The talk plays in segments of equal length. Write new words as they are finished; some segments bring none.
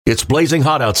It's blazing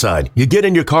hot outside. You get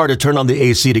in your car to turn on the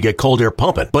AC to get cold air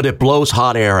pumping, but it blows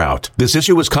hot air out. This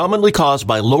issue is commonly caused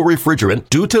by low refrigerant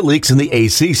due to leaks in the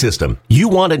AC system. You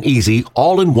want an easy,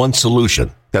 all-in-one solution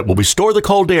that will restore the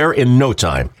cold air in no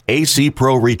time. AC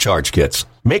Pro Recharge Kits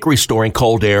make restoring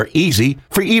cold air easy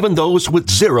for even those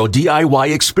with zero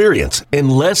DIY experience in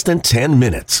less than 10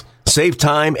 minutes. Save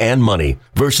time and money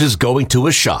versus going to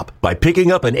a shop by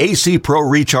picking up an AC Pro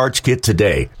Recharge Kit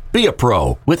today. Be a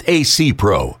pro with AC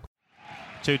Pro.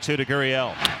 2-2 to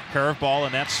Gurriel. Curveball,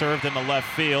 and that's served in the left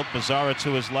field. Bizarro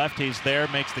to his left. He's there,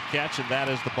 makes the catch, and that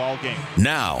is the ball game.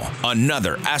 Now,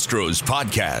 another Astros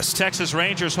podcast. Texas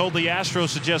Rangers hold the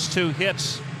Astros to just 2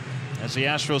 hits as the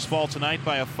Astros fall tonight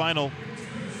by a final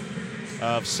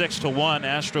of 6-1.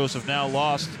 Astros have now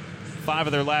lost 5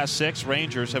 of their last 6.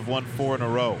 Rangers have won 4 in a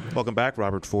row. Welcome back.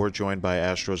 Robert Ford joined by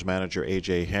Astros manager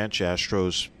A.J. Hinch.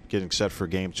 Astros getting set for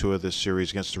Game 2 of this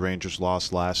series against the Rangers,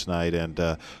 lost last night.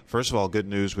 And first of all, good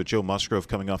news with Joe Musgrove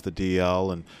coming off the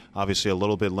DL, and obviously a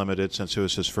little bit limited since it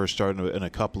was his first start in a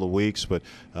couple of weeks. But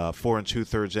 4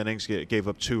 2/3 innings, gave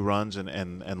up 2 runs,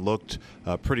 and looked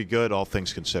pretty good, all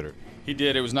things considered. He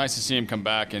did. It was nice to see him come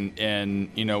back, and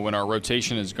you know, when our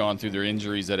rotation has gone through their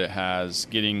injuries that it has,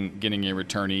 getting a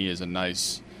returnee is a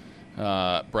nice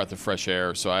breath of fresh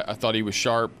air. So I thought he was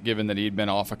sharp, given that he'd been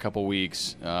off a couple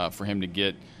weeks. For him to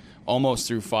get almost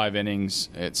through 5 innings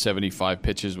at 75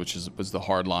 pitches, which was the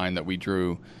hard line that we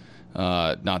drew,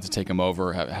 not to take him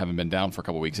over, having been down for a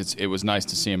couple weeks. It was nice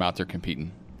to see him out there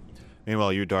competing.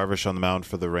 Meanwhile, Yu Darvish on the mound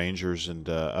for the Rangers, and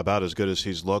about as good as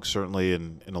he's looked, certainly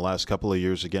in the last couple of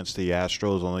years against the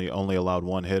Astros, only allowed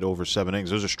 1 hit over 7 innings.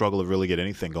 There's a struggle to really get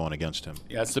anything going against him.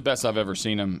 Yeah, it's the best I've ever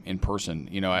seen him in person.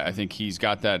 You know, I think he's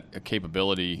got that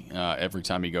capability every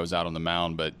time he goes out on the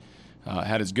mound, but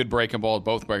had his good breaking balls,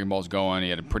 both breaking balls going. He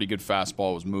had a pretty good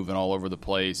fastball, was moving all over the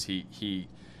place. He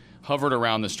hovered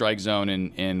around the strike zone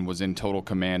and was in total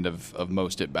command of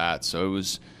most at-bats. So it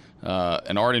was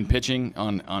an art in pitching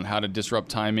on how to disrupt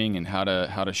timing and how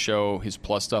to show his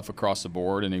plus stuff across the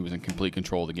board, and he was in complete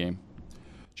control of the game.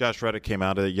 Josh Reddick came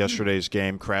out of yesterday's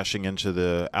game crashing into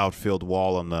the outfield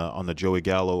wall on the Joey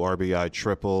Gallo RBI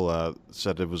triple.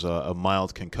 Said it was a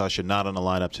mild concussion, not on the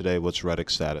lineup today. What's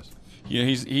Reddick's status? Yeah,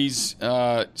 he's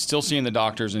still seeing the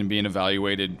doctors and being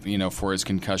evaluated, for his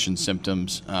concussion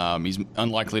symptoms. He's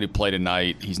unlikely to play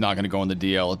tonight. He's not going to go on the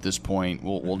DL at this point.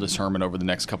 We'll determine over the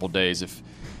next couple of days if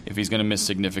he's going to miss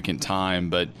significant time.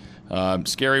 But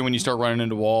scary when you start running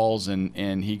into walls,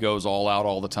 and he goes all out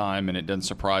all the time, and it doesn't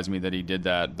surprise me that he did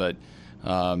that. But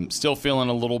still feeling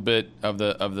a little bit of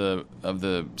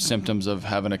the symptoms of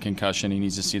having a concussion. He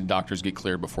needs to see the doctors get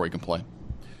cleared before he can play.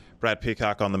 Brad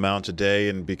Peacock on the mound today,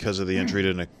 and because of the injury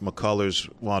to McCullers,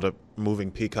 wound up moving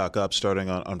Peacock up starting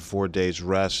on 4 days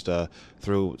rest,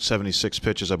 threw 76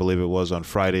 pitches, I believe it was, on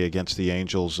Friday against the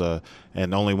Angels,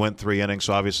 and only went 3 innings,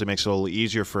 so obviously makes it a little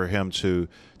easier for him to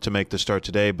make the start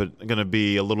today, but going to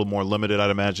be a little more limited,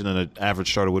 I'd imagine, than an average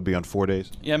starter would be on 4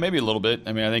 days. Yeah, maybe a little bit.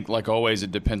 I mean, I think, like always,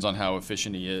 it depends on how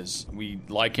efficient he is. We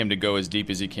like him to go as deep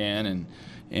as he can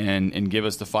and give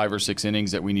us the 5 or 6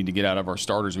 innings that we need to get out of our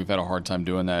starters. We've had a hard time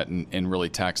doing that and really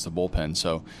tax the bullpen.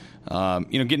 So,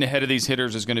 getting ahead of these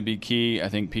hitters is going to be key. I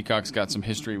think Peacock's got some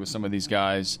history with some of these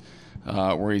guys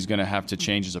where he's going to have to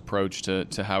change his approach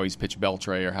to how he's pitched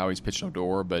Beltre or how he's pitched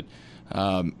Odor. But,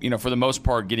 for the most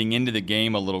part, getting into the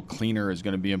game a little cleaner is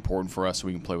going to be important for us so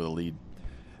we can play with a lead.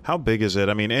 How big is it?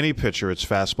 I mean, any pitcher, it's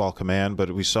fastball command,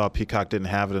 but we saw Peacock didn't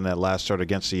have it in that last start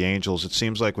against the Angels. It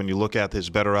seems like when you look at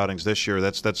his better outings this year,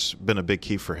 that's been a big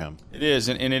key for him. It is,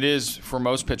 and it is for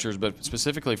most pitchers, but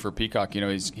specifically for Peacock,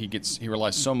 he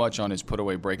relies so much on his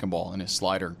put-away breaking ball and his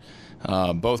slider,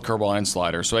 both curveball and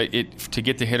slider. So to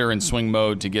get the hitter in swing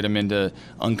mode, to get him into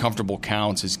uncomfortable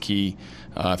counts is key.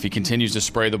 If he continues to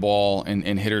spray the ball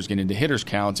and hitters get into hitters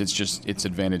counts, it's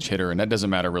advantage hitter, and that doesn't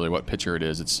matter really what pitcher it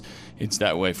is. It's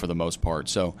that way for the most part.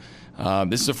 So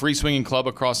this is a free swinging club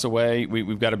across the way.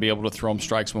 We've got to be able to throw him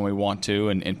strikes when we want to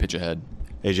and pitch ahead.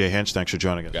 A.J. Hinch, thanks for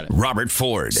joining us. Got it. Robert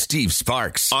Ford, Steve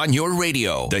Sparks, on your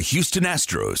radio, the Houston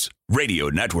Astros Radio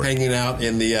Network. Hanging out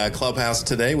in the clubhouse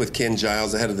today with Ken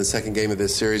Giles ahead of the second game of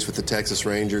this series with the Texas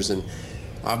Rangers. And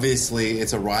obviously,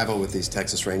 it's a rival with these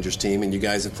Texas Rangers team, and you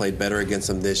guys have played better against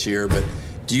them this year. But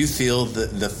Do you feel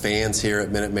the fans here at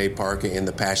Minute Maid Park and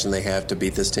the passion they have to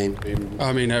beat this team?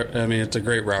 I mean, it's a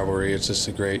great rivalry. It's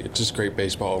just great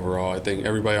baseball overall. I think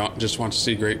everybody just wants to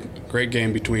see great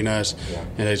game between us,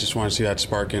 and they just want to see that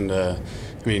spark into.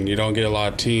 I mean, you don't get a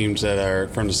lot of teams that are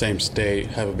from the same state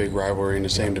have a big rivalry in the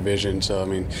same division. So, I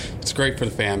mean, it's great for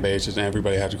the fan base, and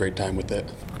everybody has a great time with it.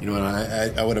 You know,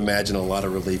 I would imagine a lot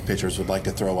of relief pitchers would like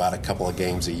to throw out a couple of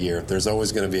games a year. There's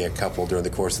always going to be a couple during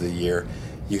the course of the year.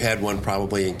 You had one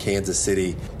probably in Kansas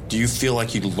City. Do you feel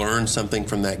like you learned something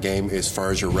from that game as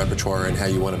far as your repertoire and how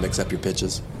you want to mix up your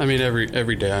pitches? I mean,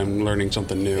 every day I'm learning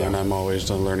something new, and I'm always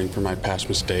learning from my past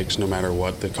mistakes, no matter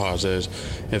what the cause is.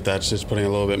 If that's just putting a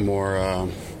little bit more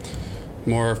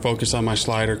focus on my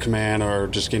slider command or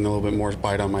just getting a little bit more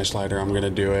bite on my slider, I'm going to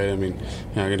do it. I mean,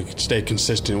 I'm going to stay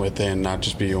consistent with it and not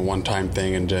just be a one-time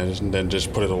thing and then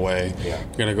just put it away.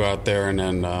 I'm going to go out there and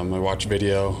then I watch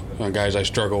video on guys I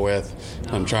struggle with.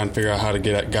 I'm trying to figure out how to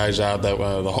get guys out that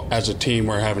as a team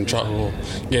we're having trouble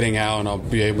getting out, and I'll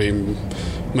be able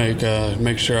to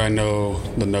make sure I know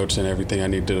the notes and everything I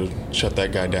need to shut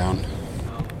that guy down.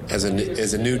 As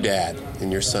a new dad,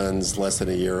 and your son's less than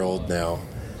a year old now,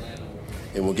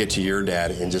 and we'll get to your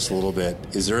dad in just a little bit.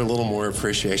 Is there a little more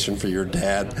appreciation for your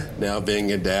dad now being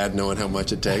a dad, knowing how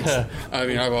much it takes? I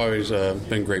mean, I've always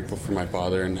been grateful for my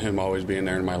father and him always being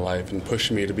there in my life and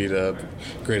pushing me to be the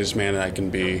greatest man that I can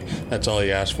be. That's all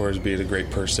he asked for, is be a great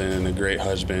person and a great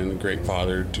husband, a great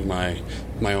father to my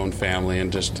own family,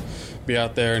 and just be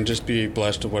out there and just be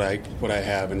blessed with what I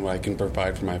have and what I can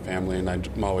provide for my family, and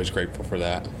I'm always grateful for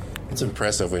that. It's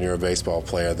impressive when you're a baseball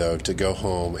player, though, to go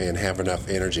home and have enough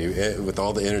energy. With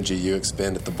all the energy you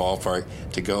expend at the ballpark,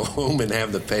 to go home and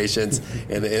have the patience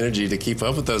and the energy to keep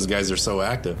up with those guys that are so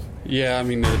active. Yeah, I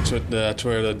mean, that's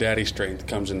where the daddy strength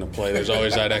comes into play. There's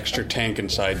always that extra tank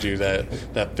inside you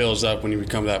that fills up when you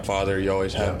become that father. You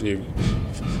always have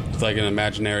it's like an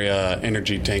imaginary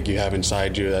energy tank you have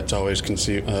inside you that's always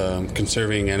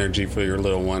conserving energy for your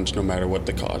little ones, no matter what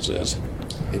the cause is.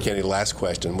 And Kenny, last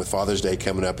question. With Father's Day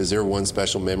coming up, is there one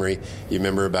special memory you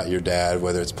remember about your dad,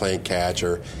 whether it's playing catch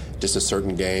or just a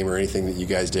certain game or anything that you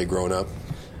guys did growing up?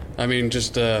 I mean,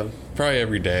 just probably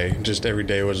every day. Just every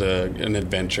day was an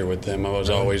adventure with him. I was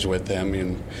always with him.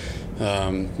 And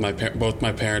both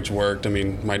my parents worked. I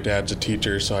mean, my dad's a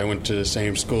teacher, so I went to the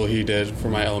same school he did for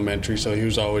my elementary, so he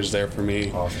was always there for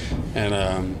me.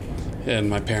 Awesome.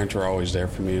 And my parents were always there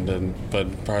for me.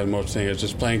 But probably the most thing is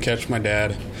just playing catch with my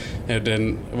dad. And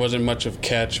it wasn't much of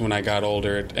catch when I got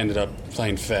older. It ended up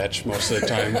playing fetch most of the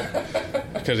time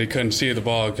because he couldn't see the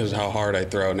ball because of how hard I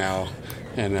throw now.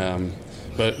 And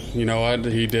but you know what?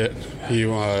 He did. He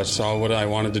saw what I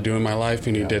wanted to do in my life,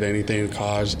 and he did anything to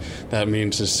cause. That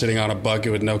means just sitting on a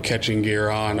bucket with no catching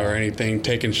gear on or anything,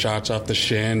 taking shots off the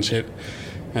shins.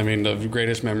 I mean, the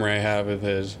greatest memory I have of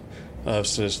his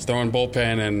just throwing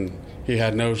bullpen, and he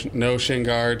had no shin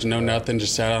guards, no nothing,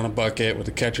 just sat on a bucket with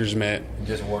a catcher's mitt.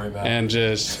 Just worry about it. And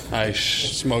I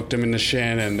smoked him in the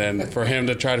shin, and then for him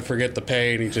to try to forget the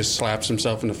pain, he just slaps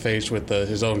himself in the face with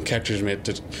his own catcher's mitt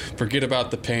to forget about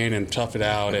the pain and tough it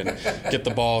out and get the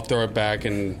ball, throw it back.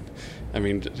 And I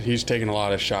mean, he's taken a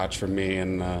lot of shots from me,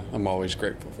 and I'm always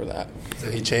grateful for that. So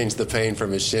he changed the pain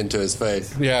from his shin to his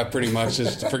face. Yeah, pretty much.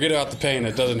 Just forget about the pain,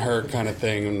 it doesn't hurt kind of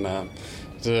thing. And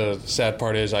the sad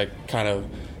part is I kind of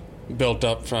built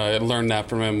up. I learned that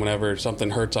from him. Whenever something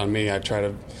hurts on me, I try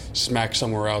to smack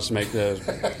somewhere else,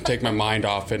 take my mind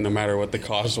off it, no matter what the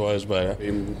cause was. But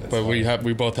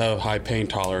we both have high pain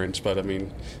tolerance. But I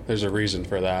mean, there's a reason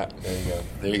for that.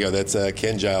 There you go. That's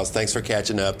Ken Giles. Thanks for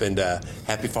catching up, and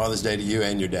happy Father's Day to you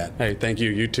and your dad. Hey, thank you.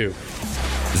 You too.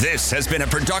 This has been a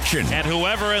production. And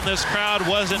whoever in this crowd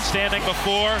wasn't standing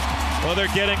before, well,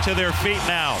 they're getting to their feet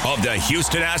now. Of the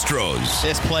Houston Astros.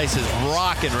 This place is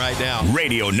rocking right now.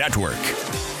 Radio Network.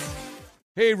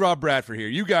 Hey, Rob Bradford here.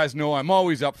 You guys know I'm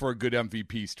always up for a good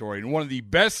MVP story, and one of the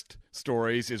best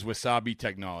stories is Wasabi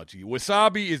Technology.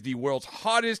 Wasabi is the world's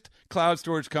hottest cloud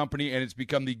storage company, and it's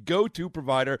become the go-to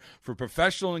provider for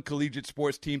professional and collegiate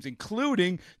sports teams,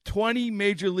 including 20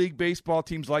 Major League Baseball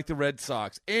teams like the Red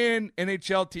Sox and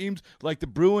NHL teams like the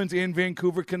Bruins and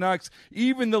Vancouver Canucks.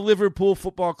 Even the Liverpool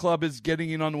Football Club is getting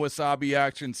in on the Wasabi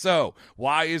action. So,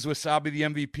 why is Wasabi the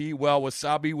MVP? Well,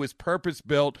 Wasabi was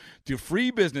purpose-built to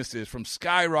free businesses from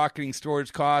skyrocketing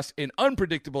storage costs and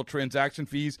unpredictable transaction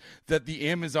fees that the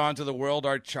Amazons of the world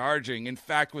are charging. In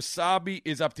fact, Wasabi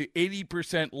is up to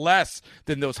 80% less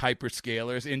than those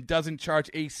hyperscalers and doesn't charge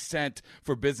a cent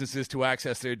for businesses to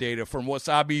access their data. From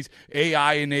Wasabi's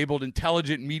AI-enabled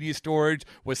intelligent media storage,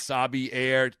 Wasabi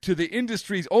Air, to the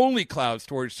industry's only cloud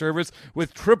storage service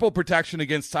with triple protection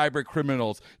against cyber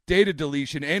criminals, data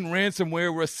deletion, and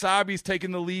ransomware, Wasabi's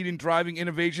taken the lead in driving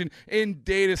innovation in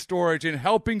data storage and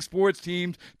helping sports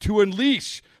teams to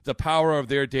unleash the power of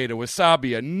their data.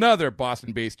 Wasabi, another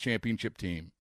Boston-based championship team.